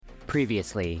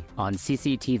Previously on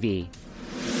CCTV.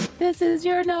 This is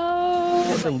your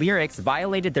note. The lyrics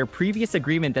violated their previous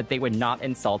agreement that they would not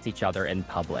insult each other in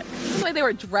public. Like they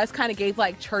were dressed kind of gay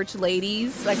like church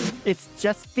ladies. Like It's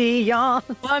just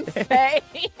Beyonce.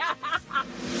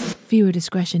 Viewer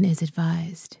discretion is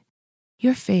advised.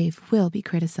 Your fave will be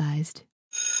criticized.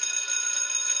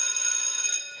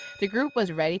 The group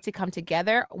was ready to come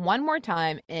together one more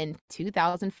time in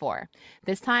 2004.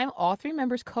 This time, all three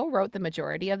members co-wrote the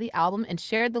majority of the album and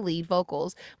shared the lead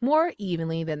vocals more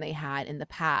evenly than they had in the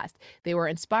past. They were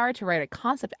inspired to write a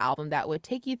concept album that would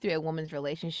take you through a woman's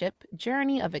relationship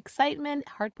journey of excitement,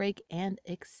 heartbreak, and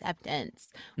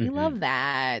acceptance. We love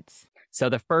that. So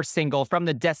the first single from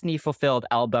the Destiny Fulfilled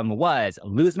album was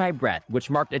Lose My Breath, which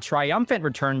marked a triumphant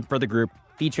return for the group,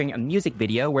 featuring a music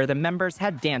video where the members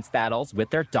had dance battles with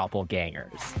their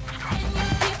doppelgangers.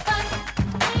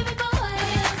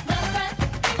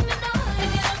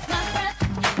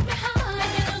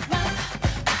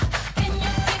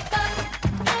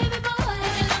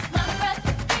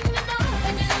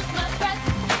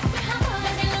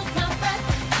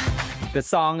 The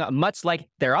song, much like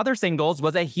their other singles,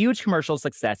 was a huge commercial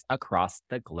success across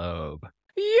the globe.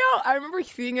 Yo, I remember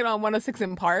seeing it on 106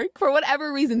 in Park. For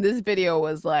whatever reason, this video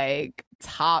was like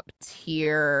top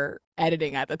tier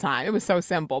editing at the time. It was so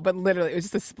simple, but literally it was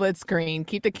just a split screen,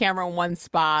 keep the camera in one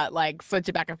spot, like switch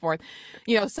it back and forth.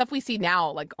 You know, stuff we see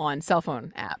now like on cell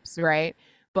phone apps, right?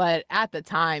 But at the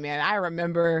time, man, I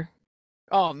remember,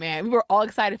 oh man, we were all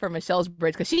excited for Michelle's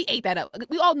bridge because she ate that up.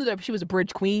 We all knew that she was a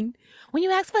bridge queen. When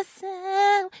you ask for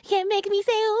some, can't make me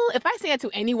say ooh. If I say it to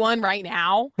anyone right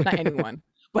now, not anyone,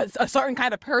 but a certain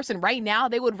kind of person right now,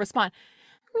 they would respond,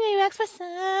 when you ask for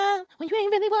some, when you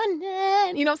ain't really want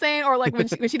none. You know what I'm saying? Or like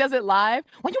when she does it live,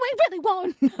 when you ain't really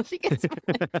want none. She gets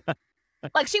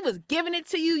like she was giving it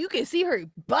to you. You can see her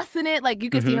busting it. Like you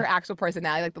can see her actual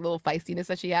personality, like the little feistiness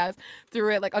that she has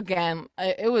through it. Like again,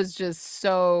 it was just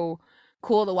so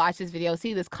cool to watch this video,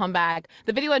 see this comeback.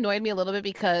 The video annoyed me a little bit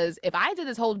because if I did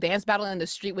this whole dance battle in the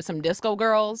street with some disco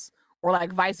girls, or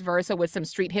like vice versa with some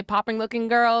street hip hopping looking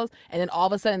girls, and then all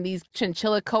of a sudden these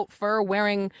chinchilla coat fur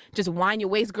wearing just wind your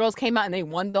waist girls came out and they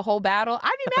won the whole battle,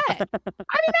 I'd be mad. I'd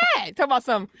be mad. Talk about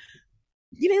some,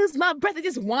 you lose my breath, they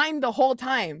just whine the whole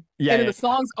time. Yeah, and then the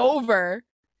song's over,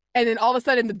 and then all of a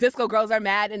sudden the disco girls are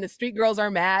mad and the street girls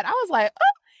are mad. I was like,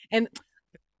 oh. And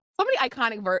so many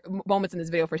iconic moments in this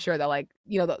video for sure. That like,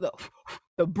 you know,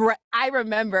 the breath. I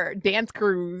remember dance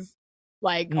crews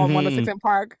like on 106 in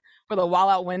Park for the Wild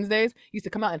Out Wednesdays used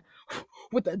to come out and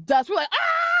with the dust. We're like,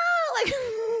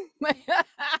 like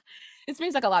it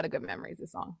brings like a lot of good memories.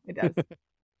 This song, it does.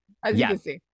 As you can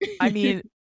see. I mean,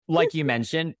 like you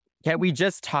mentioned, can we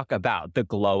just talk about the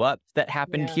glow ups that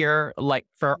happened here? Like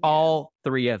for all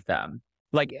three of them.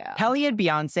 Like Kelly and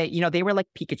Beyonce, you know, they were like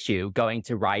Pikachu going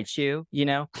to Raichu, you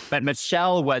know, but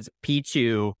Michelle was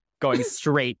Pichu going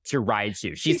straight to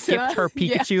Raichu. She skipped her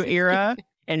Pikachu era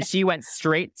and she went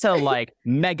straight to like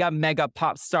mega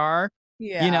pop star.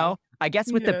 You know, I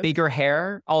guess with the bigger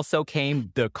hair also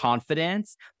came the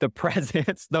confidence, the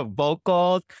presence, the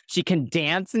vocals. She can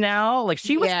dance now. Like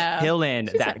she was killing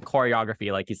that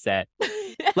choreography, like you said.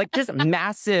 Like just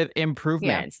massive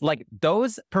improvements. Like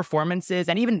those performances,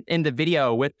 and even in the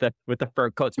video with the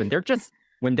fur coats, when they're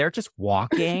just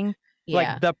walking,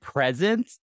 like the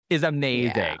presence is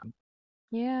amazing.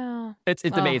 It's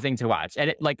amazing to watch.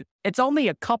 And it's only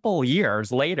a couple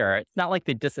years later. It's not like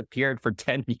they disappeared for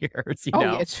 10 years, you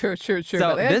know? Yeah, true.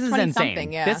 So this is insane.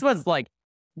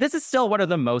 This is still one of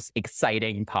the most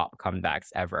exciting pop comebacks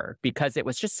ever because it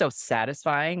was just so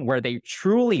satisfying where they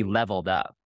truly leveled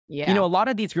up. You know, a lot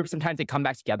of these groups, sometimes they come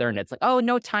back together and it's like, oh,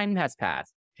 no time has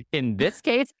passed. In this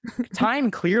case,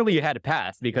 time clearly had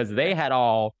passed because they had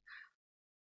all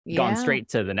gone straight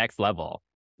to the next level.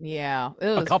 Yeah. It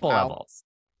was a couple levels.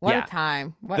 What a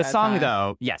time. The song,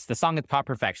 though, the song is pop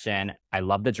perfection. I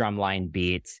love the drumline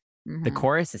beat. The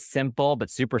chorus is simple, but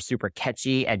super, super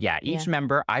catchy. And each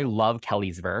member, I love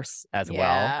Kelly's verse as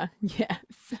well. Yes.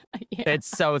 It's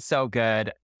so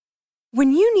good.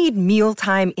 When you need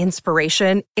mealtime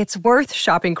inspiration, it's worth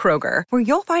shopping Kroger, where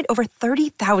you'll find over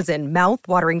 30,000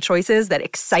 mouth-watering choices that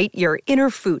excite your inner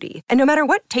foodie. And no matter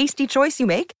what tasty choice you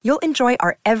make, you'll enjoy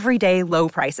our everyday low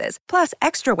prices, plus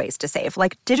extra ways to save,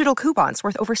 like digital coupons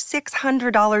worth over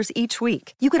 $600 each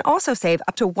week. You can also save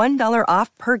up to $1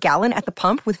 off per gallon at the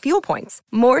pump with fuel points.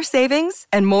 More savings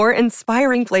and more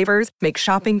inspiring flavors make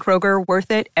shopping Kroger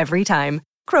worth it every time.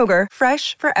 Kroger,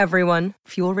 fresh for everyone.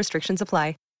 Fuel restrictions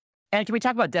apply. And can we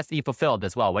talk about Destiny Fulfilled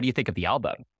as well? What do you think of the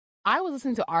album? I was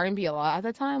listening to R&B a lot at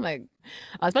the time, like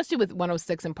especially with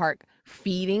 106 in Park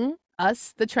feeding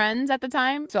us the trends at the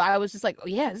time. So I was just like, oh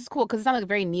yeah, this is cool because it sounded like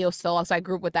very neo soul. So I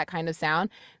grew up with that kind of sound.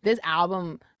 This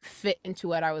album fit into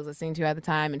what I was listening to at the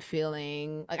time and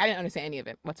feeling like I didn't understand any of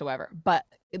it whatsoever. But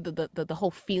the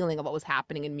whole feeling of what was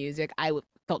happening in music,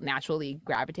 felt naturally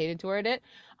gravitated toward it.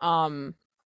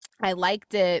 I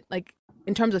liked it like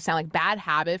in terms of sound, like Bad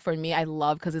Habit for me, I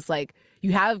love because it's like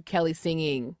you have Kelly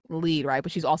singing lead, right?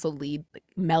 But she's also lead like,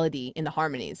 melody in the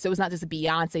harmonies. So it's not just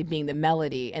Beyonce being the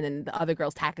melody and then the other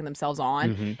girls tacking themselves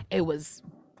on. It was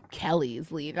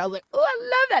Kelly's lead. And I was like, oh, I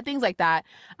love that. Things like that.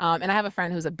 And I have a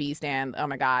friend who's a B stan. Oh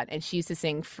my God. And she used to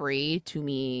sing Free to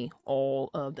me all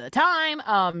of the time.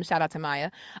 Shout out to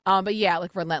Maya. But yeah,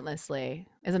 like Relentlessly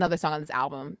is another song on this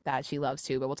album that she loves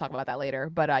too, but we'll talk about that later.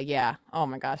 But yeah, oh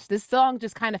my gosh. This song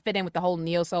just kind of fit in with the whole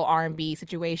neo-soul R&B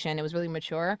situation. It was really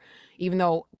mature, even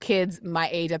though kids my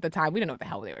age at the time, we didn't know what the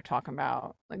hell they were talking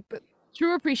about. Like the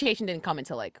true appreciation didn't come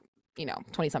until like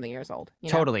 20-something years old.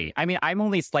 Totally. I mean, I'm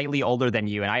only slightly older than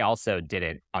you, and I also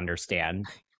didn't understand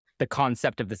the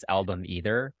concept of this album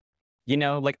either.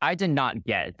 Like I did not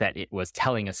get that it was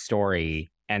telling a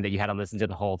story and that you had to listen to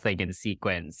the whole thing in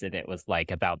sequence. And it was like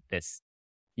about this,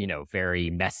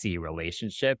 very messy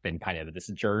relationship and kind of this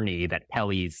journey that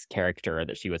Kelly's character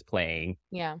that she was playing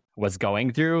was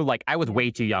going through. Like I was way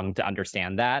too young to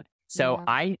understand that. So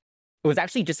I was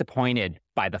actually disappointed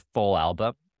by the full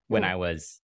album when I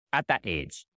was at that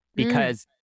age, because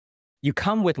you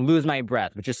come with Lose My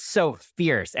Breath, which is so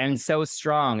fierce and so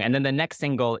strong. And then the next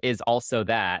single is also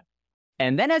that.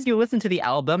 And then as you listen to the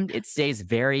album, it stays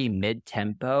very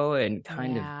mid-tempo and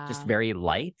kind of just very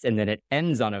light. And then it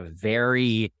ends on a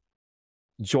very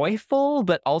joyful,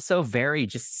 but also very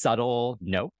just subtle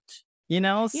note,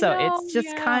 So it's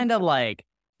just kind of like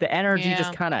the energy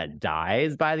just kind of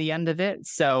dies by the end of it.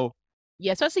 So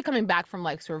yeah, especially coming back from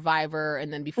like Survivor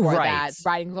and then before that,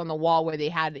 Writings on the Wall, where they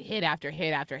had hit after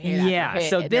hit after hit after hit.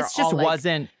 So this just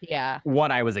wasn't what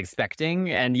I was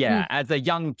expecting. And as a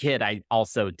young kid, I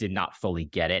also did not fully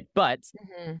get it. But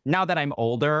now that I'm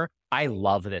older, I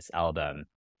love this album.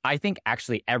 I think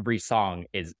actually every song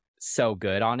is so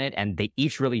good on it, and they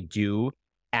each really do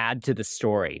add to the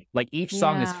story. Like each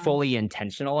song is fully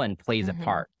intentional and plays a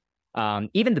part.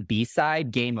 Even the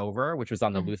B-side, Game Over, which was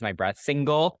on the Lose My Breath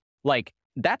single, like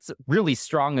that's really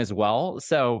strong as well.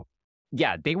 So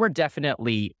yeah, they were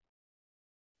definitely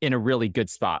in a really good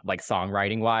spot, like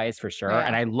songwriting wise for sure.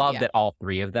 And I love that all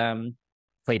three of them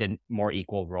played a more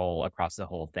equal role across the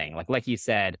whole thing. Like you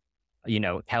said,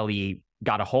 Kelly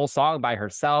got a whole song by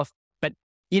herself, but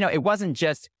it wasn't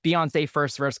just Beyonce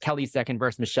first verse, Kelly second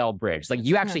verse, Michelle bridge. Like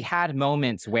you actually had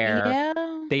moments where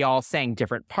they all sang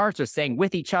different parts or sang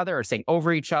with each other or sang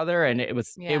over each other. And it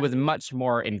was much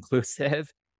more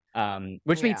inclusive.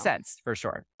 Which made sense for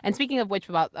sure. And speaking of which,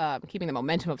 about keeping the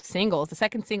momentum of singles, the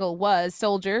second single was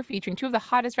Soldier, featuring two of the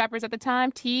hottest rappers at the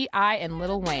time, T.I. and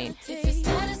Lil Wayne.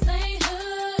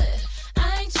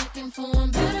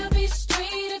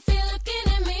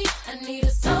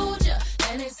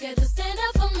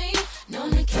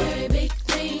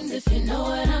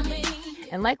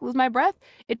 And like Lose My Breath,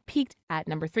 it peaked at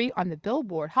number 3 on the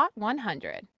Billboard Hot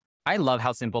 100. I love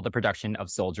how simple the production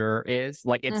of Soldier is.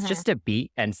 Like, it's just a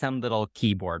beat and some little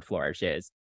keyboard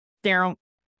flourishes. Yeah,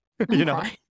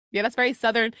 that's very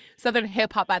Southern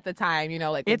hip hop at the time,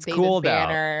 like it's David cool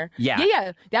Banner. Though.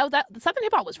 Yeah. That Southern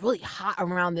hip hop was really hot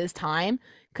around this time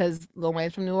because Lil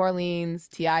Wayne's from New Orleans,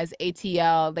 T.I.'s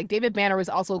ATL. Like David Banner was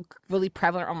also really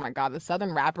prevalent. Oh my God, the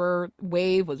Southern rapper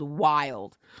wave was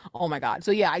wild. Oh my God. So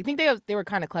yeah, I think they were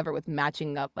kind of clever with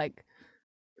matching up like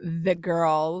the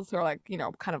girls who are like,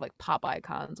 kind of like pop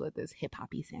icons with this hip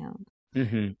hoppy sound.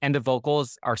 And the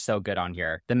vocals are so good on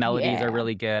here. The melodies are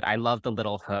really good. I love the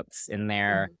little hooks in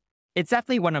there. It's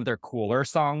definitely one of their cooler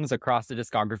songs across the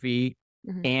discography.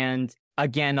 And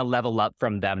again, a level up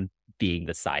from them being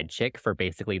the side chick for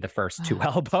basically the first 2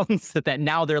 albums. That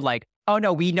now they're like, oh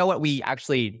no, we know what we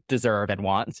actually deserve and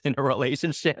want in a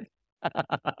relationship.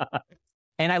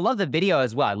 And I love the video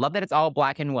as well. I love that it's all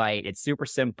black and white. It's super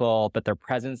simple, but their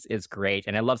presence is great.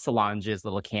 And I love Solange's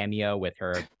little cameo with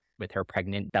her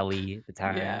pregnant belly at the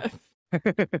time. Yes.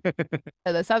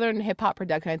 The Southern hip hop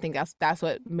production, I think that's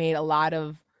what made a lot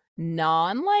of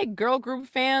non girl group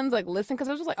fans listen, because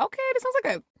it was just like, okay, this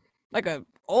sounds like a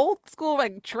old school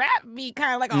trap beat,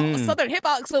 kind of like a Southern hip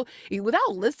hop. So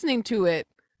without listening to it,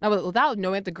 without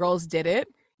knowing that the girls did it,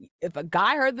 if a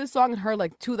guy heard this song and heard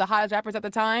two of the hottest rappers at the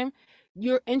time,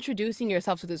 you're introducing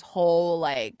yourself to this whole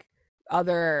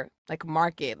other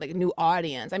market, new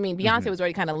audience. I mean, Beyonce was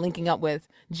already kind of linking up with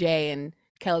Jay and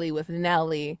Kelly with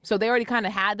Nelly, so they already kind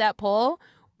of had that pull.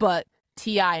 But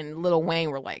T.I. and Lil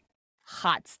Wayne were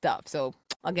hot stuff. So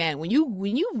again, when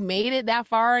you've made it that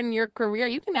far in your career,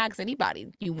 you can ask anybody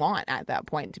you want at that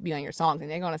point to be on your songs,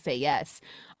 and they're gonna say yes.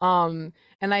 And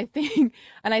I think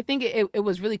it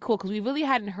was really cool because we really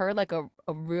hadn't heard like a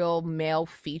real male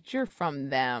feature from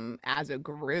them as a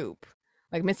group.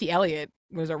 Like Missy Elliott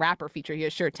was a rapper feature here,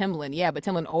 sure, Timbaland, yeah, but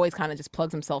Timbaland always kind of just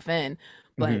plugs himself in.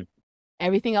 But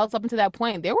everything else up until that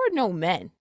point, there were no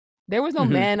men. There was no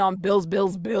men on Bills. There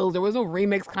was no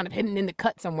remix kind of hidden in the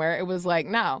cut somewhere. It was like,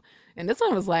 no. And this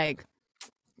one was like,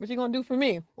 what you gonna do for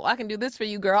me? Well, I can do this for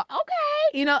you, girl.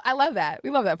 Okay. You know, I love that. We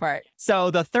love that part.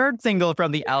 So the third single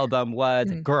from the album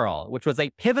was Girl, which was a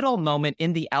pivotal moment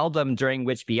in the album during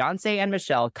which Beyonce and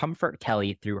Michelle comfort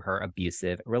Kelly through her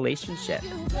abusive relationship.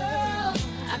 Girl,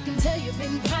 I can tell you've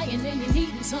been crying and you're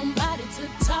needing somebody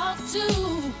to talk to.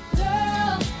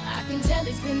 Girl, I can tell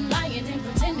he's been lying and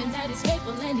pretending that he's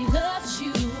faithful and he loves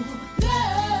you.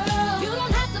 Girl, you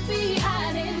don't have to be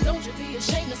hiding. Don't you be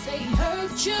ashamed to say he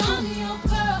hurt you. I'm your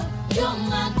girl, you're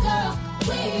my girl,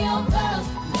 we're your girls.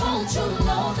 Won't you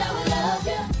know that we love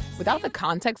you? Without the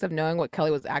context of knowing what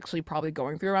Kelly was actually probably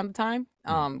going through around the time,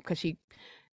 because she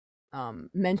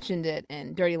mentioned it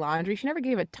in Dirty Laundry, she never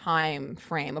gave a time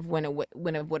frame of when it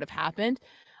would have happened.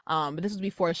 But this was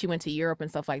before she went to Europe and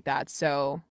stuff like that.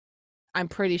 So I'm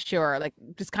pretty sure, like,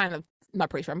 just kind of not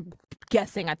pretty sure, I'm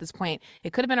guessing at this point,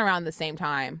 it could have been around the same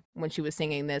time when she was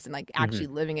singing this and like actually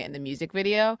living it in the music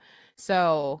video.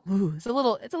 So it's a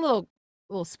little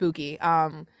spooky.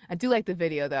 I do like the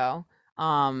video though.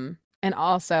 And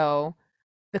also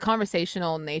the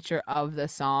conversational nature of the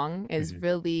song is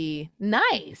really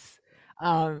nice.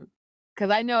 Because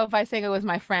I know if I sang it with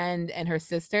my friend and her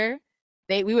sister,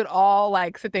 we would all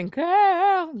like sit there and,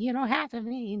 girl, you don't have to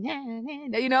be,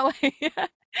 you know, like,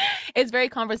 it's very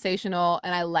conversational.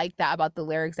 And I like that about the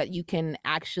lyrics, that you can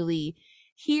actually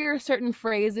hear certain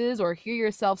phrases or hear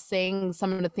yourself saying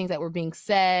some of the things that were being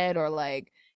said, or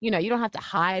like, you know, you don't have to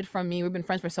hide from me. We've been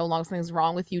friends for so long. Something's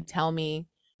wrong with you. Tell me,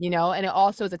 you know, and it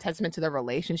also is a testament to the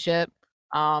relationship.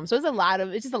 So it's just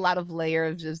a lot of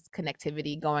layers of just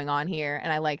connectivity going on here.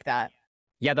 And I like that.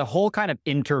 Yeah, the whole kind of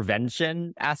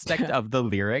intervention aspect of the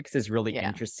lyrics is really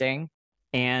interesting.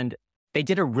 And they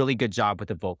did a really good job with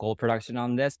the vocal production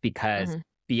on this, because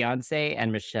Beyonce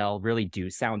and Michelle really do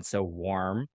sound so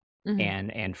warm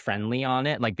and friendly on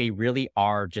it. Like, they really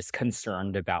are just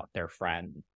concerned about their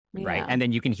friend, right? And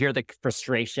then you can hear the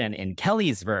frustration in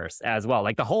Kelly's verse as well.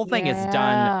 Like, the whole thing is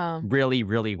done really,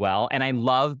 really well. And I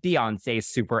love Beyonce's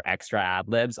super extra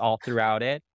ad-libs all throughout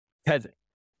it, because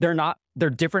they're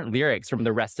different lyrics from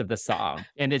the rest of the song.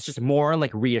 And it's just more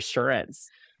like reassurance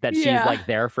that she's like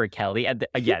there for Kelly. And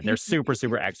again, they're super,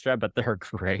 super extra, but they're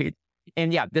great.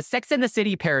 And yeah, the Sex and the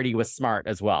City parody was smart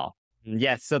as well.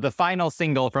 Yes, so the final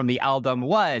single from the album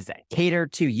was Cater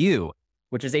to You,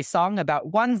 which is a song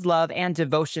about one's love and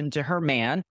devotion to her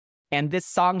man. And this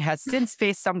song has since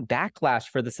faced some backlash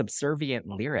for the subservient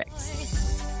lyrics.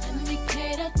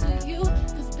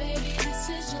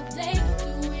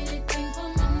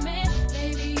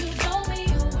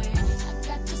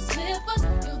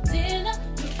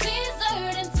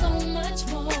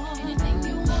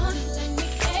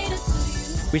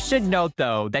 We should note,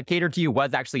 though, that Cater to You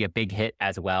was actually a big hit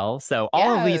as well. So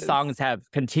all of these songs have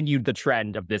continued the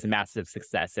trend of this massive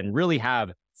success and really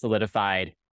have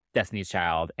solidified Destiny's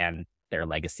Child and their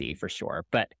legacy for sure.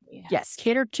 But yes,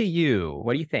 Cater to You.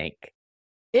 What do you think?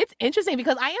 It's interesting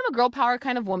because I am a girl power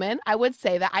kind of woman. I would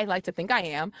say that. I like to think I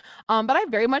am. But I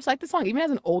very much like the song. Even as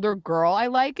an older girl, I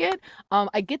like it.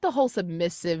 I get the whole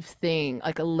submissive thing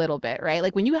like a little bit, right?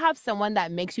 Like when you have someone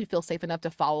that makes you feel safe enough to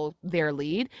follow their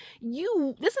lead,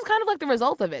 this is kind of like the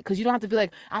result of it, because you don't have to be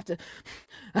like, I have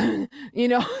to, you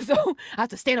know, so I have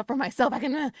to stand up for myself. I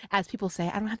can, as people say,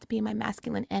 I don't have to be in my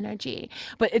masculine energy.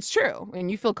 But it's true.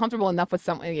 And you feel comfortable enough with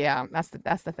someone. Yeah, that's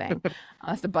the thing.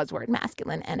 That's the buzzword,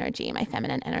 masculine energy, my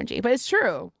feminine energy. But it's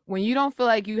true. When you don't feel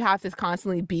like you have to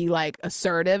constantly be like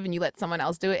assertive and you let someone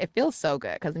else do it, it feels so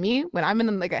good. Because me, when I'm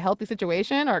in like a healthy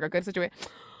situation or a good situation,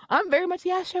 I'm very much,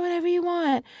 yeah, sure, whatever you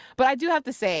want. But I do have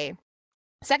to say,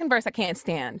 second verse I can't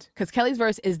stand, because Kelly's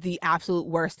verse is the absolute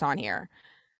worst on here.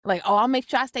 Like, oh, I'll make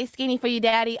sure I stay skinny for you,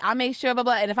 daddy. I'll make sure, blah,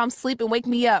 blah. And if I'm sleeping, wake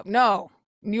me up. No.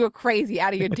 You're crazy,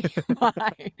 out of your damn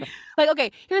mind. Like,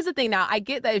 okay, here's the thing now. I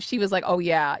get that if she was like, oh,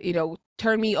 yeah, you know,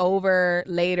 turn me over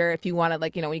later if you want to,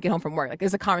 like, you know, when you get home from work. Like,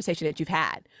 there's a conversation that you've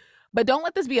had. But don't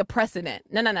let this be a precedent.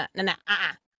 No.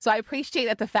 So I appreciate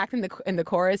that the fact in the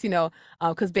chorus, you know,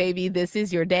 because baby, this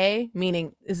is your day,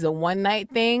 meaning this is a one night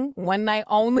thing, one night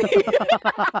only.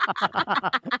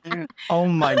 Oh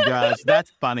my gosh,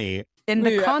 that's funny. in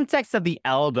the context of the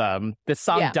album, the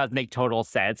song does make total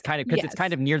sense, kind of because it's Yes.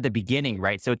 kind of near the beginning,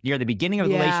 right? So it's near the beginning of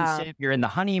the relationship. You're in the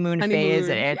honeymoon phase,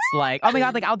 and it's like, oh my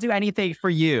God, like I'll do anything for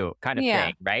you kind of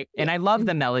thing, right? And I love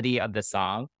the melody of the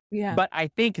song. Yeah. But I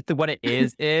think what it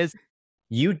is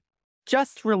you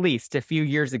just released a few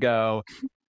years ago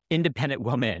Independent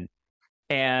Woman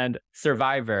and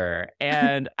Survivor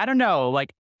and I don't know,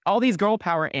 like all these girl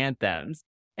power anthems.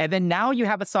 And then now you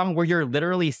have a song where you're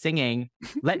literally singing,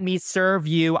 let me serve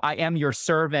you, I am your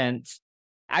servant.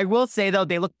 I will say, though,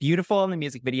 they look beautiful in the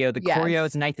music video. The choreo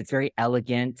is nice. It's very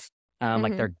elegant,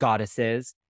 like they're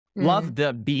goddesses. Love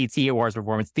the BET Awards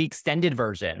performance, the extended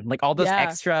version, like all those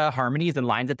extra harmonies and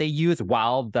lines that they use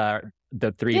while the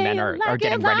three men are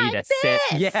getting ready to sit.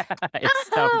 Yeah, it's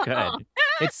so good.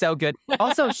 It's so good.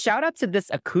 Also, shout out to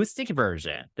this acoustic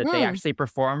version that they actually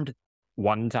performed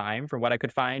one time from what I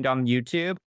could find on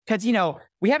YouTube. Because, you know,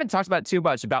 we haven't talked about too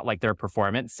much about like their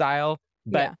performance style,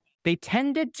 but they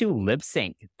tended to lip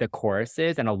sync the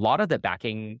choruses and a lot of the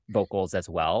backing vocals as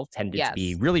well tended to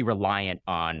be really reliant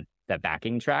on the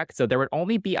backing track. So there would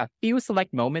only be a few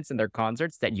select moments in their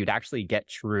concerts that you'd actually get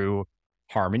true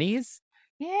harmonies.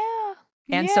 Yeah.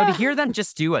 And so to hear them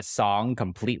just do a song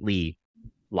completely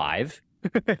live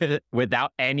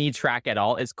without any track at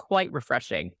all is quite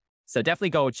refreshing. So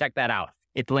definitely go check that out.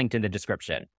 It's linked in the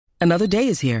description. Another day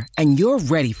is here, and you're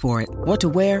ready for it. What to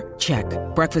wear? Check.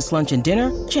 Breakfast, lunch, and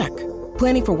dinner? Check.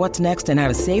 Planning for what's next and how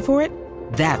to save for it?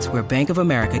 That's where Bank of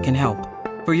America can help.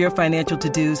 For your financial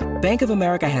to-dos, Bank of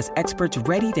America has experts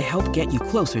ready to help get you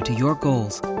closer to your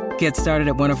goals. Get started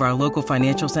at one of our local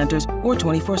financial centers or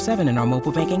 24/7 in our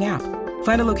mobile banking app.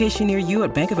 Find a location near you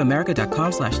at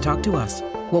bankofamerica.com/talktous.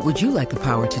 What would you like the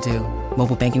power to do?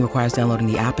 Mobile banking requires downloading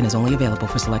the app and is only available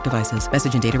for select devices.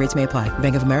 Message and data rates may apply.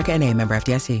 Bank of America NA, member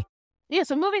FDIC. Yeah,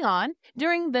 so moving on,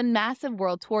 during the massive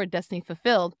world tour Destiny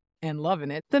fulfilled and loving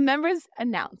it, the members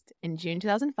announced in June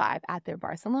 2005 at their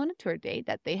Barcelona tour date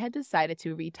that they had decided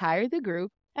to retire the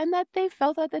group and that they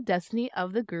felt that the destiny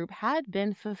of the group had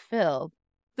been fulfilled.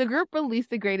 The group released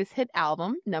the greatest hit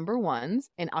album, Number Ones,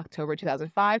 in October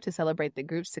 2005 to celebrate the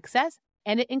group's success,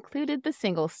 and it included the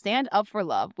single Stand Up for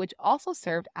Love, which also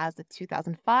served as the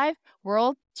 2005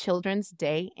 World Children's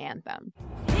Day anthem.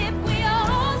 If we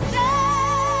all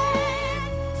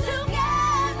stand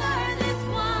together this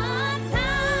one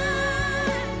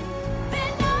time,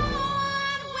 then no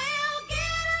one will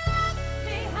get left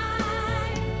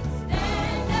behind.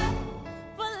 Stand up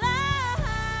for life.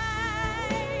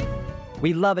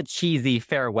 We love a cheesy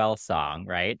farewell song,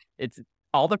 right? It's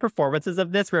all the performances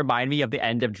of this remind me of the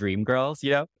end of Dreamgirls,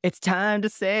 you know? It's time to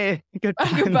say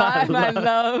goodbye, my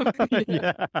love.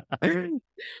 Yeah.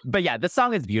 But yeah, the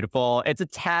song is beautiful. It's a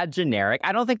tad generic.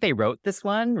 I don't think they wrote this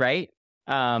one, right?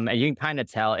 And you can kind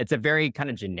of tell it's a very kind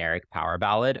of generic power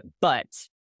ballad, but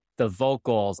the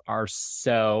vocals are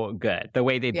so good. The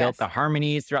way they built the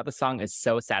harmonies throughout the song is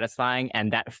so satisfying.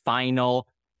 And that final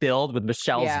build with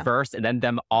Michelle's verse and then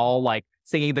them all like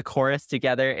singing the chorus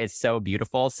together is so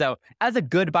beautiful. So as a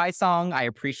goodbye song, I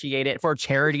appreciate it. For a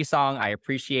charity song, I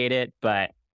appreciate it, but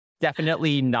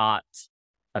definitely not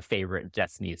a favorite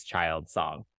Destiny's Child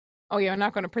song. Oh yeah, I'm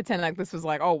not going to pretend like this was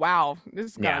like, oh wow,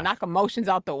 this is going to knock emotions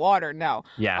out the water. No.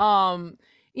 Yeah.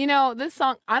 You know, this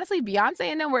song, honestly, Beyonce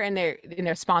and them were in their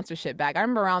sponsorship bag. I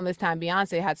remember around this time,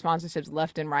 Beyonce had sponsorships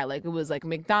left and right. Like it was like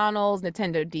McDonald's,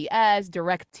 Nintendo DS,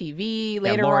 DirecTV.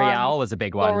 Later L'Oreal was a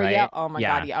big one, right? Oh my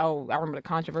God. Yeah. Oh, I remember the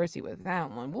controversy with that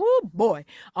one. Woo boy.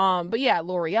 But yeah,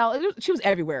 L'Oreal, she was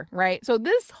everywhere, right? So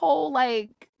this whole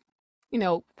like, you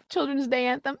know, Children's Day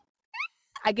anthem,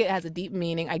 I get it has a deep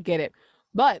meaning. I get it.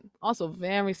 But also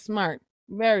very smart.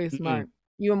 Very smart.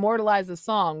 You immortalize the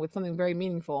song with something very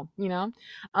meaningful, you know?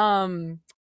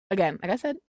 Again, like I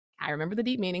said, I remember the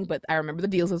deep meaning, but I remember the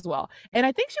deals as well. And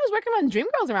I think she was working on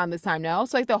Dreamgirls around this time now.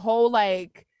 So like the whole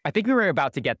like I think we were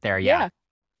about to get there, Yeah,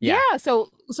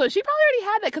 so she probably already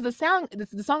had that because the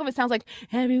song of it sounds like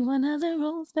everyone has their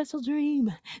own special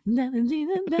dream. Like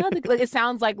it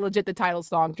sounds like legit the title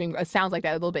song Dream. It sounds like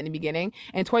that a little bit in the beginning,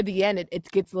 and toward the end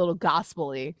it gets a little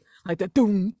gospel-y, like the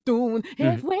doom doom.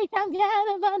 If we forget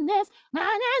about this, na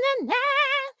na na na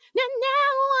na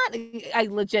na. I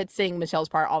legit sing Michelle's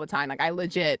part all the time. Like I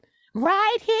legit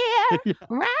right here,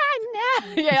 right now.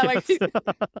 Yeah, like.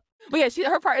 But yeah,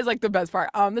 her part is like the best part.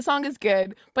 The song is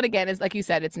good, but again, it's like you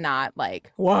said, it's not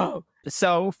like whoa.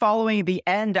 So following the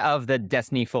end of the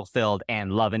Destiny Fulfilled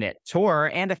and Lovin' It tour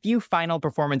and a few final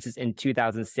performances in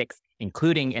 2006,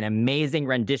 including an amazing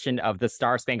rendition of the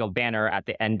Star Spangled Banner at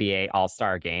the NBA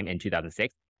All-Star Game in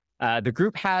 2006, the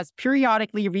group has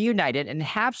periodically reunited and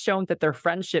have shown that their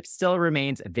friendship still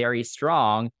remains very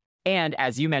strong. And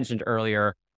as you mentioned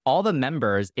earlier, all the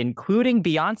members, including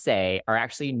Beyonce, are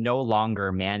actually no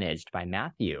longer managed by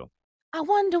Matthew. I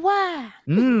wonder why.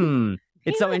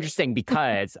 It's so interesting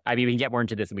because, I mean, we can get more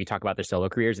into this when we talk about their solo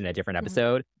careers in a different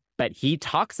episode, but he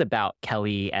talks about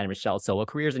Kelly and Michelle's solo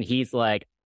careers, and he's like,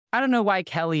 I don't know why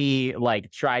Kelly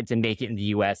like tried to make it in the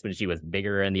US when she was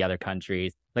bigger in the other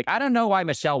countries. Like, I don't know why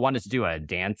Michelle wanted to do a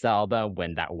dance album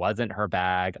when that wasn't her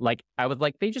bag. Like, I was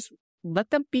like, they just let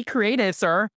them be creative,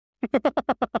 sir.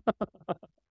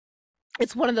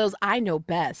 It's one of those I know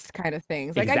best kind of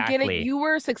things. Like, Exactly. I get it. You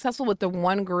were successful with the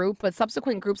one group, but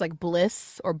subsequent groups like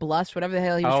Bliss or Blush, whatever the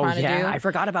hell he was trying to do. I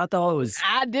forgot about those.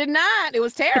 I did not. It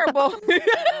was terrible.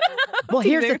 Well,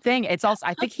 here's the thing. It's also,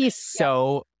 I think he's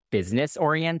so business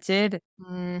oriented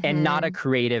and not a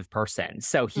creative person.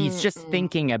 So he's just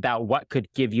thinking about what could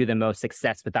give you the most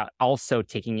success without also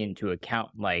taking into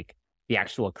account like the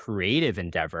actual creative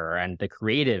endeavor and the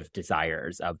creative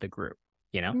desires of the group,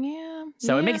 you know? Yeah.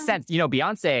 So it makes sense. You know,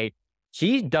 Beyonce,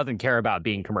 she doesn't care about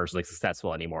being commercially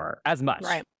successful anymore as much,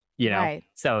 Right. you know? Right.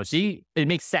 So it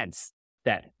makes sense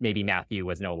that maybe Matthew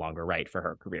was no longer right for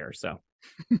her career. So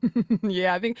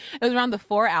Yeah, I think it was around the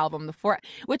 4 album,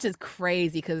 which is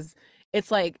crazy because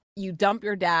it's like you dump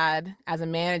your dad as a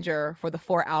manager for the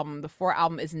 4 album. The 4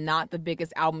 album is not the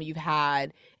biggest album you've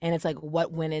had, and it's like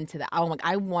what went into the album. Like,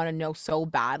 I want to know so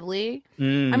badly. I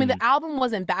mean, the album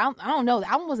wasn't bad. I don't know.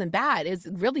 The album wasn't bad. It's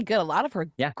really good. A lot of her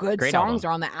good great songs album.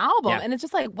 are on the album, Yeah. and it's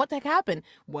just like, what the heck happened?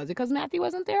 Was it because Matthew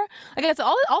wasn't there? Like, it's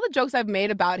all the jokes I've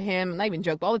made about him, not even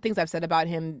joke, but all the things I've said about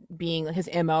him being his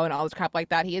MO and all this crap like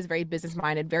that. He is very business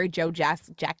minded, very Joe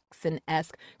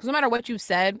Jackson-esque. Because no matter what you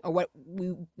said or what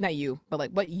not you, but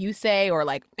like what you say or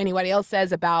like anybody else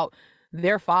says about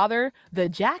their father, the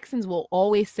Jacksons will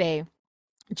always say,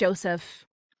 Joseph,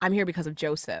 I'm here because of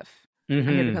Joseph. I'm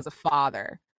here because of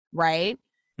father, right?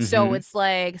 So it's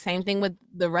like same thing with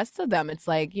the rest of them. It's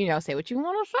like, you know, say what you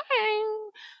want to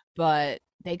say, but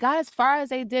they got as far as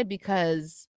they did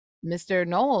because Mr.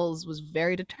 Knowles was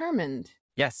very determined.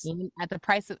 yes. Even at the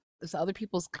price of other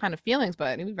people's kind of feelings,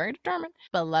 but he was very determined.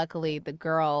 But luckily, the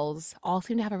girls all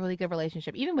seem to have a really good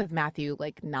relationship, even with Matthew,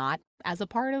 like not as a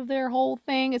part of their whole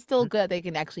thing. It's still good. They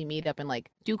can actually meet up and like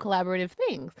do collaborative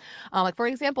things. Like, for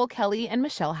example, Kelly and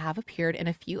Michelle have appeared in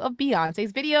a few of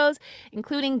Beyonce's videos,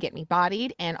 including Get Me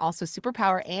Bodied and also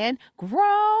Superpower and Grown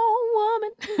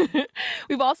Woman.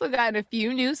 We've also gotten a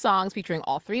few new songs featuring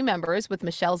all 3 members, with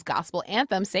Michelle's gospel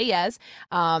anthem, Say Yes.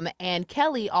 And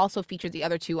Kelly also featured the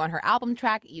other 2 on her album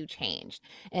track, You Changed.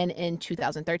 And in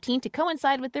 2013, to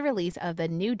coincide with the release of the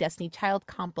new Destiny Child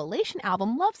compilation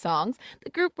album, Love Songs, the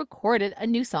group recorded a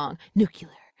new song,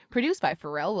 Nuclear, produced by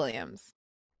Pharrell Williams.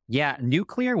 Yeah,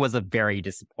 Nuclear was a very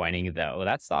disappointing though.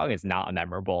 That song is not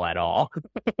memorable at all.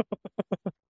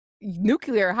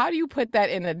 Nuclear, how do you put that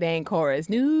in a dang chorus?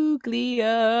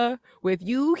 Nuclear with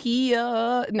you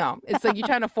here. No, it's like you're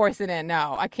trying to force it in.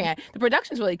 No, I can't. The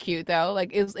production's really cute though.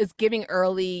 Like it's giving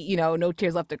early, you know, No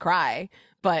Tears Left to Cry,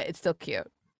 but it's still cute.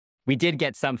 We did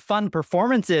get some fun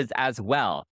performances as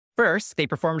well. First, they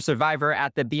performed Survivor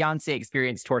at the Beyonce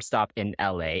Experience tour stop in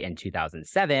LA in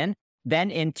 2007.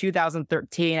 Then in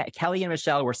 2013, Kelly and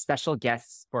Michelle were special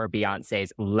guests for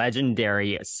Beyonce's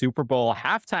legendary Super Bowl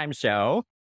halftime show.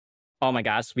 Oh my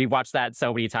gosh, we've watched that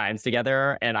so many times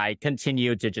together, and I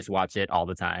continue to just watch it all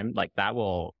the time. Like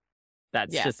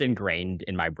that's just ingrained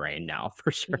in my brain now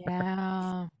for sure.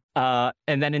 Yeah.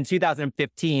 And then in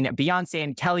 2015, Beyonce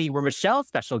and Kelly were Michelle's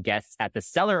special guests at the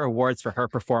Stellar Awards for her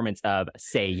performance of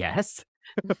Say Yes.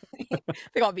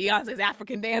 They call Beyonce's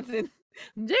African dancing.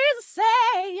 Jesus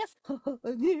say yes.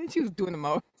 She was doing the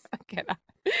most. I cannot.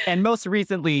 And most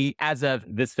recently, as of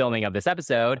this filming of this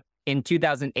episode, in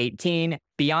 2018,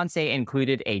 Beyonce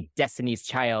included a Destiny's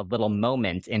Child little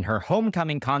moment in her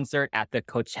homecoming concert at the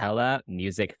Coachella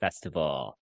Music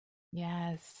Festival.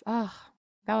 Yes. Oh,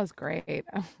 that was great.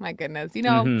 Oh my goodness. You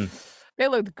know, they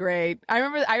looked great.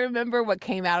 I remember what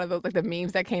came out of those, like the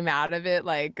memes that came out of it,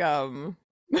 like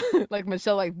like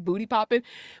Michelle like booty popping.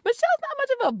 Michelle's not much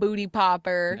of a booty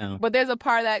popper, No. but there's a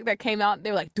part that came out. They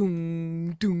were like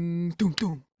doom doom doom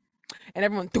doom, and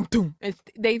everyone doom doom, and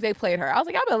they played her. I was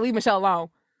like, I'm gonna leave Michelle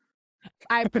alone.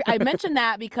 I mentioned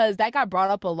that because that got brought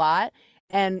up a lot,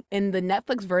 and in the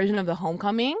Netflix version of the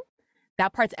Homecoming,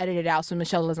 that part's edited out so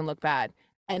Michelle doesn't look bad.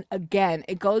 And again,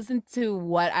 it goes into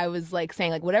what I was like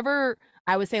saying, like whatever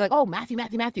I was saying, like, oh, Matthew.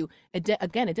 It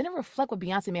didn't reflect what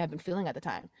Beyonce may have been feeling at the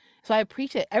time. So I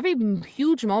appreciate every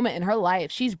huge moment in her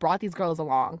life. She's brought these girls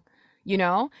along, you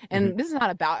know? And this is not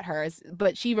about her,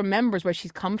 but she remembers where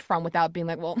she's come from without being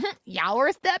like, well, y'all were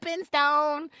a stepping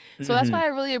stone. So that's why I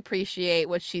really appreciate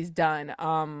what she's done.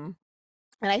 And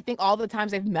I think all the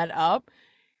times they've met up,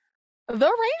 The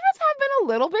arrangements have been a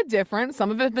little bit different.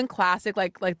 Some of it has been classic,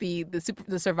 like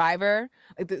the Survivor,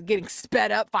 like getting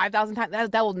sped up 5,000 times.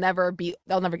 That will never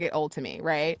get old to me,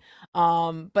 right?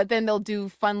 But then they'll do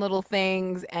fun little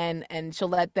things, and she'll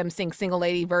let them sing single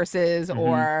lady verses,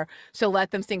 or she'll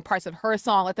let them sing parts of her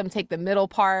song, let them take the middle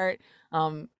part.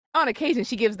 On occasion,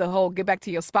 she gives the whole "get back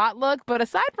to your spot" look, but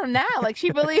aside from that, like,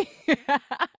 she really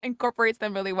incorporates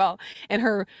them really well in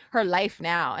her life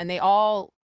now, and they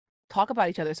all talk about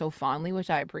each other so fondly, which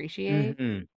I appreciate.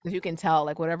 Because you can tell,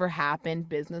 like, whatever happened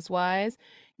business wise,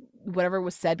 whatever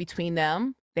was said between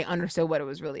them, they understood what it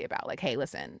was really about. Like, hey,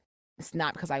 listen, it's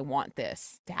not because I want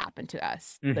this to happen to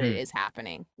us, but it is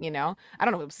happening. You know, I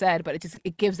don't know what was said, but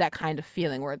it gives that kind of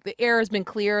feeling where the air has been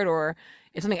cleared, or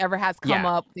if something ever has come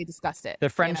up, they discussed it. The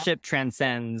friendship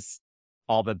transcends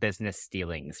all the business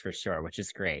dealings for sure, which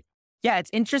is great. Yeah,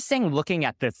 it's interesting looking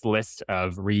at this list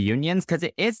of reunions because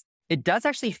it does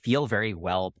actually feel very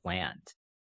well planned.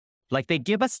 Like, they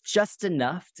give us just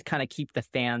enough to kind of keep the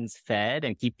fans fed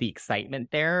and keep the excitement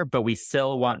there, but we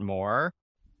still want more,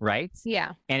 right?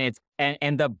 Yeah. And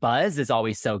and the buzz is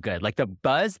always so good. Like, the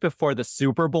buzz before the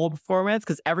Super Bowl performance,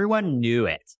 because everyone knew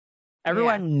it.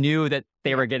 Everyone knew that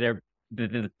they were going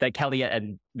to, that Kelly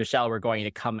and Michelle were going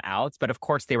to come out. But of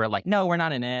course they were like, no, we're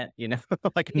not in it, you know,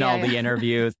 like in all the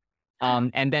interviews.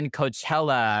 And then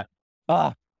Coachella,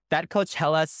 that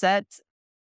Coachella set,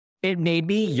 it made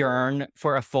me yearn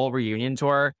for a full reunion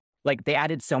tour. Like, they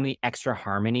added so many extra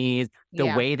harmonies. The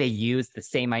way they used the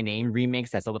Say My Name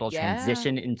remix as a little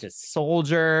transition into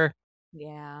Soldier.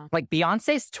 Yeah. Like,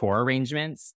 Beyonce's tour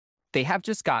arrangements, they have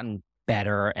just gotten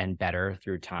better and better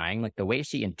through time. Like, the way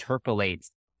she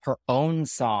interpolates her own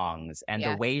songs and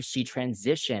the way she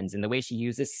transitions and the way she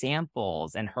uses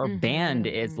samples, and her band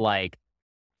is like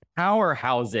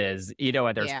powerhouses, you know,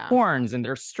 and there's horns and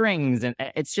there's strings, and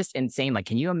it's just insane. Like,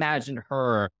 can you imagine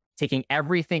her taking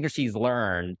everything she's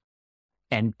learned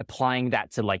and applying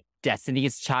that to, like,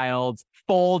 Destiny's Child's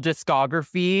full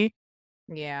discography?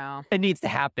 Yeah. It needs to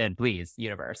happen, please,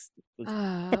 universe.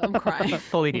 I'm crying.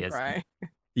 Please.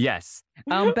 Yes.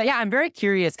 But yeah, I'm very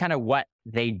curious kind of what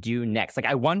they do next. Like,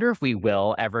 I wonder if we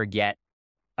will ever get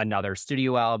another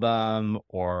studio album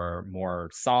or more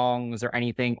songs or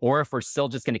anything, or if we're still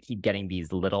just going to keep getting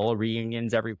these little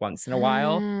reunions every once in a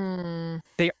while.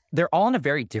 They're all in a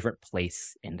very different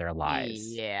place in their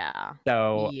lives. Yeah.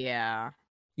 So,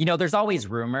 you know, there's always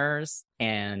rumors,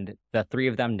 and the three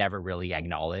of them never really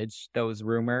acknowledge those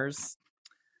rumors.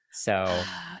 So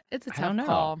it's a tough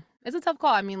call. It's a tough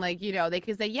call. I mean, like, you know, they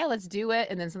could say, yeah, let's do it.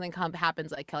 And then something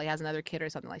happens, like Kelly has another kid or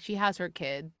something. Like, she has her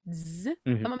kids, if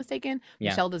I'm not mistaken.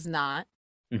 Michelle does not.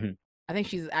 I think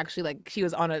she's actually, like, she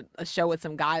was on a show with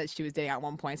some guy that she was dating at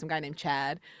one point, some guy named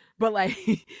Chad. But, like,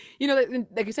 you know,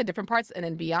 like you said, different parts. And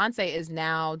then Beyonce is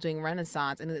now doing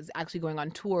Renaissance and is actually going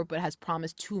on tour, but has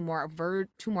promised two more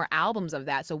albums of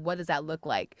that. So what does that look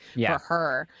like for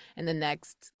her in the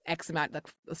next X amount, like,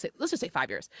 let's just say 5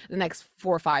 years, the next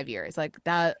 4 or 5 years, like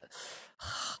that.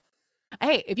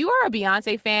 Hey, if you are a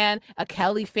Beyonce fan, a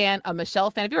Kelly fan, a Michelle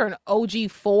fan, if you're an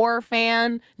OG4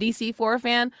 fan, DC4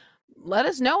 fan, let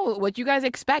us know what you guys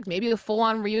expect. Maybe a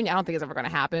full-on reunion. I don't think it's ever going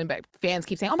to happen, but fans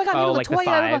keep saying, oh my God, like Latoya.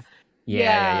 The 5.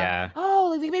 Yeah.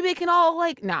 Oh, like, maybe they can all,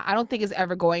 like, nah, I don't think it's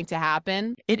ever going to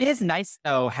happen. It is nice,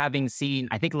 though, having seen,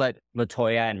 I think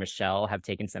Latoya and Michelle have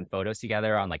taken some photos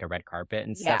together on, like, a red carpet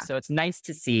and stuff. So it's nice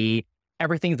to see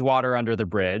everything's water under the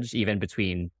bridge, even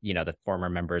between, you know, the former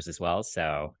members as well.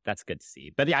 So that's good to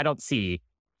see. But yeah, I don't see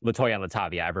Latoya and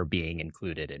Latavia ever being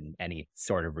included in any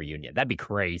sort of reunion. That'd be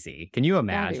crazy. Can you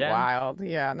imagine? That'd be wild.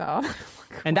 Yeah, no.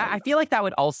 And I feel like that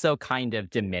would also kind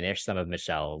of diminish some of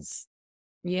Michelle's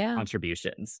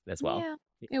contributions as well. Yeah,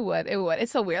 it would.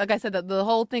 It's so weird. Like I said, the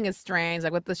whole thing is strange.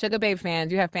 Like, with the Sugar Babe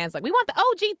fans, you have fans like, we want the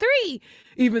OG3,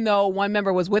 even though one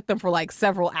member was with them for, like,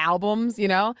 several albums, you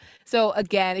know? So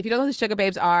again, if you don't know who the Sugar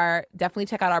Babes are, definitely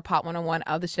check out our Pop 101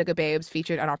 of the Sugar Babes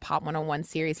featured on our Pop 101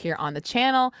 series here on the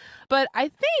channel. But I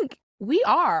think we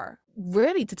are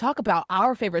ready to talk about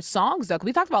our favorite songs, though, because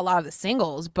we talked about a lot of the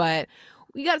singles, but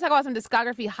we got to talk about some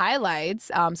discography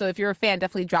highlights. So if you're a fan,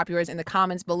 definitely drop yours in the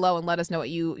comments below and let us know what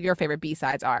your favorite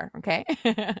B-sides are, okay?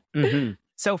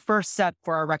 So first up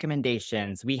for our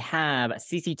recommendations, we have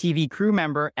CCTV crew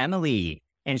member Emily,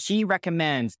 and she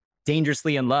recommends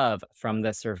Dangerously in Love from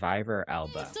the Survivor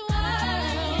album.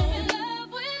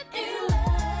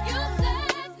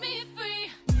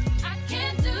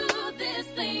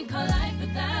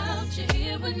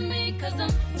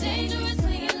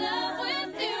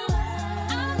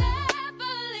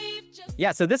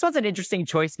 Yeah, so this was an interesting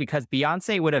choice because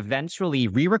Beyonce would eventually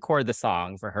re-record the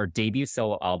song for her debut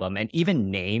solo album and even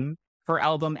name her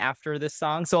album after this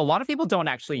song. So a lot of people don't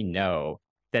actually know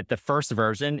that the first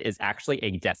version is actually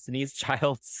a Destiny's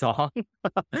Child song.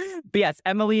 But yes,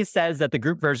 Emily says that the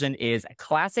group version is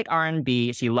classic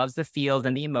R&B. She loves the feels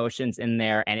and the emotions in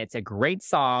there, and it's a great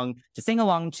song to sing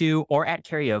along to or at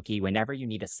karaoke whenever you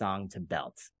need a song to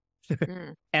belt.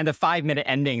 And the 5-minute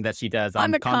ending that she does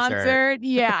on the concert.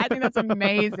 Yeah, I think that's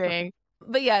amazing.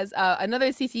 But yes, another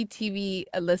CCTV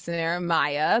listener,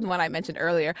 Maya, the one I mentioned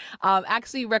earlier,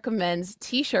 actually recommends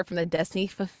T-shirt from the Destiny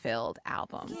Fulfilled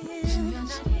album.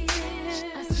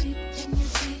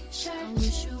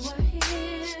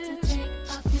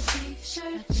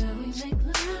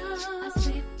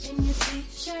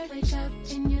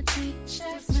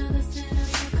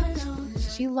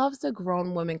 She loves the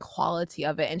grown woman quality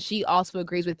of it, and she also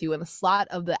agrees with you in the slot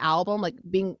of the album, like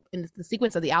being in the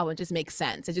sequence of the album, just makes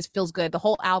sense. It just feels good. The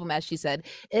whole album, as she said,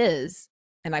 is,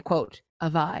 and I quote, a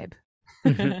vibe.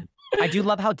 I do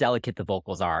love how delicate the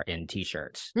vocals are in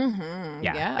T-shirt.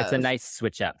 Yeah, it's a nice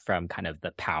switch up from kind of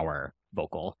the power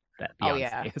vocal that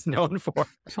Beyonce is known for.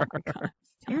 Oh my God.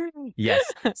 Yes.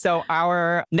 So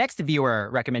our next viewer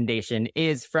recommendation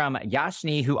is from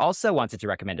Yashni, who also wanted to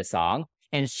recommend a song.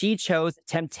 And she chose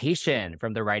Temptation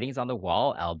from the Writings on the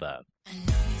Wall album.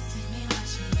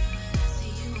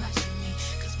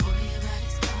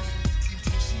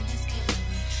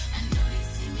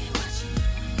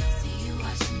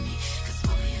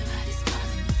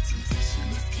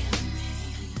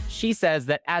 She says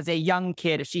that as a young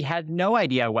kid, she had no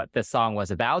idea what the song was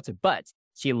about, but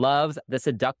she loves the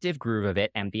seductive groove of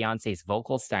it, and Beyonce's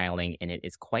vocal styling in it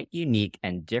is quite unique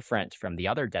and different from the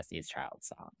other Destiny's Child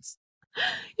songs.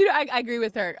 You know, I agree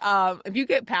with her. If you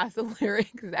get past the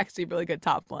lyrics, it's actually a really good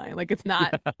top line. Like, it's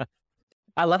not.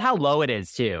 I love how low it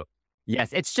is, too.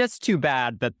 Yes, it's just too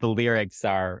bad that the lyrics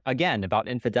are, again, about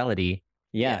infidelity.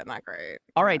 Yeah, not great.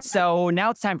 All right, so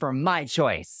now it's time for my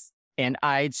choice. And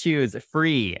I choose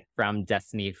Free from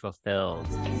Destiny Fulfilled.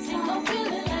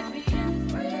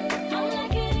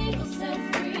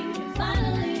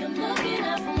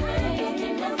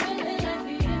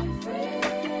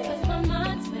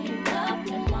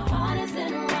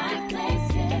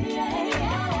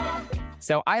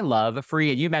 So I love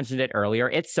Free. You mentioned it earlier.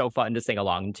 It's so fun to sing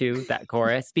along to that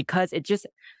chorus because it just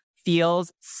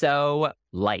feels so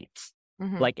light.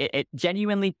 Like it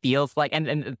genuinely feels like,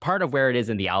 and part of where it is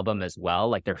in the album as well,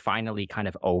 like they're finally kind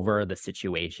of over the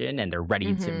situation and they're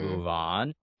ready to move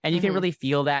on. And you can really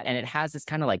feel that. And it has this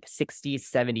kind of like 60s,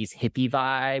 70s hippie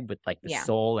vibe with like the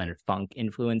soul and funk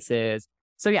influences.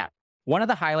 So yeah, one of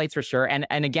the highlights for sure. And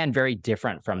again, very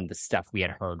different from the stuff we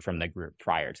had heard from the group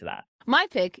prior to that. My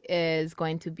pick is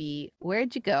going to be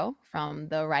Where'd You Go from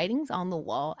the Writings on the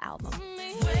Wall album.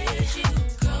 Where'd you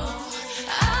go?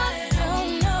 I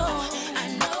don't know. I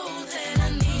know that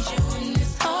I need you in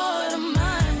this heart of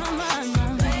mine.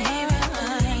 Baby,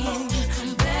 honey,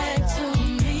 come back to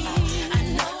me. I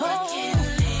know I can't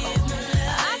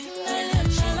live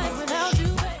my life without you.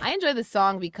 I enjoy the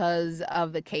song because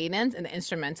of the cadence, and the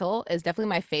instrumental is definitely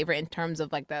my favorite in terms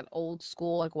of like that old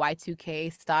school like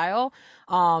Y2K style.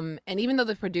 And even though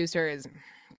the producer is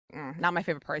not my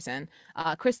favorite person,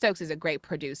 Chris Stokes is a great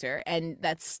producer, and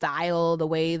that style, the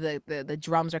way the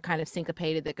drums are kind of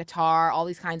syncopated, the guitar, all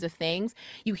these kinds of things,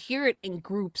 you hear it in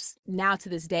groups now to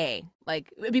this day.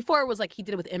 Like before it was like he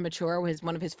did it with Immature,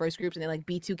 one of his first groups, and then like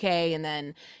B2K, and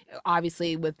then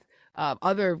obviously with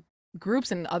other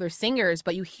groups and other singers,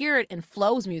 but you hear it in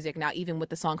Flo's music now, even with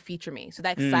the song Feature Me. So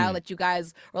that style that you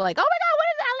guys were like, oh my God, what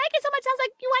is that? I like it so much. Sounds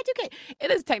like Y2K.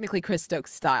 It is technically Chris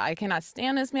Stokes' style. I cannot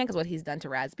stand this man because what he's done to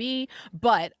Raz B,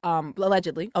 but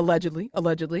allegedly.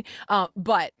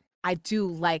 But I do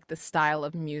like the style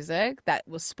of music that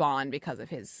was spawned because of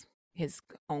his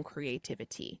own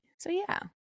creativity. So yeah.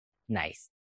 Nice.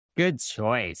 Good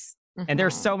choice. And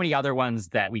there's so many other ones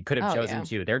that we could have chosen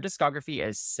too. Their discography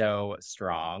is so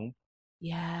strong.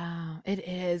 Yeah, it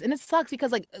is. And it sucks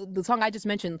because like the song I just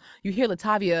mentioned, you hear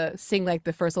Latavia sing like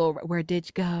the first little, Where Did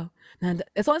You Go? And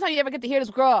it's the only time you ever get to hear this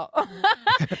girl.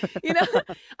 You know,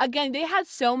 again, they had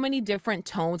so many different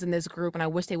tones in this group, and I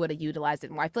wish they would have utilized it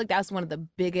more. I feel like that's one of the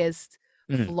biggest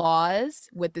flaws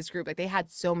with this group. Like they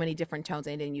had so many different tones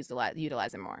and they didn't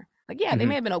utilize it more. Like, yeah, they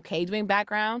may have been okay doing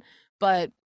background,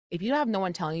 but if you have no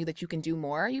one telling you that you can do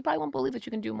more, you probably won't believe that you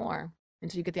can do more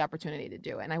until you get the opportunity to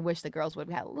do it. And I wish the girls would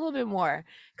have had a little bit more,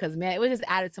 because man, it would just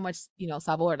added so much,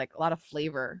 sabor, like a lot of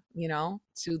flavor, to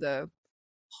the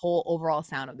whole overall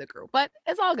sound of the group. But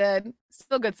it's all good.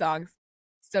 Still good songs.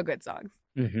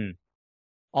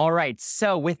 All right.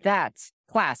 So with that,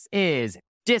 class is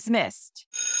dismissed.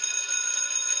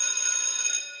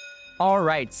 All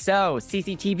right, so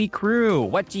CCTV crew,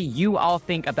 what do you all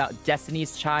think about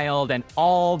Destiny's Child and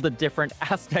all the different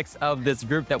aspects of this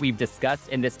group that we've discussed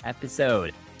in this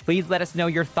episode? Please let us know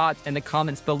your thoughts in the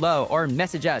comments below or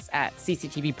message us at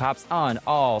CCTV Pops on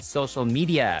all social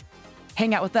media.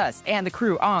 Hang out with us and the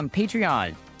crew on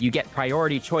Patreon. You get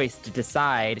priority choice to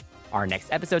decide our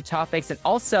next episode topics and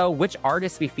also which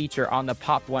artists we feature on the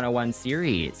Pop 101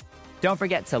 series. Don't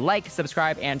forget to like,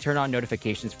 subscribe, and turn on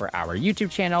notifications for our YouTube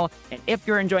channel. And if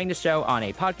you're enjoying the show on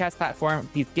a podcast platform,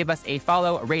 please give us a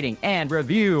follow, rating, and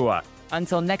review.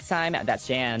 Until next time, that's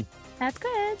Shan. That's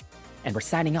good. And we're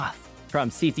signing off from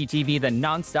CCTV, the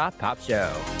Nonstop Pop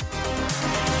Show.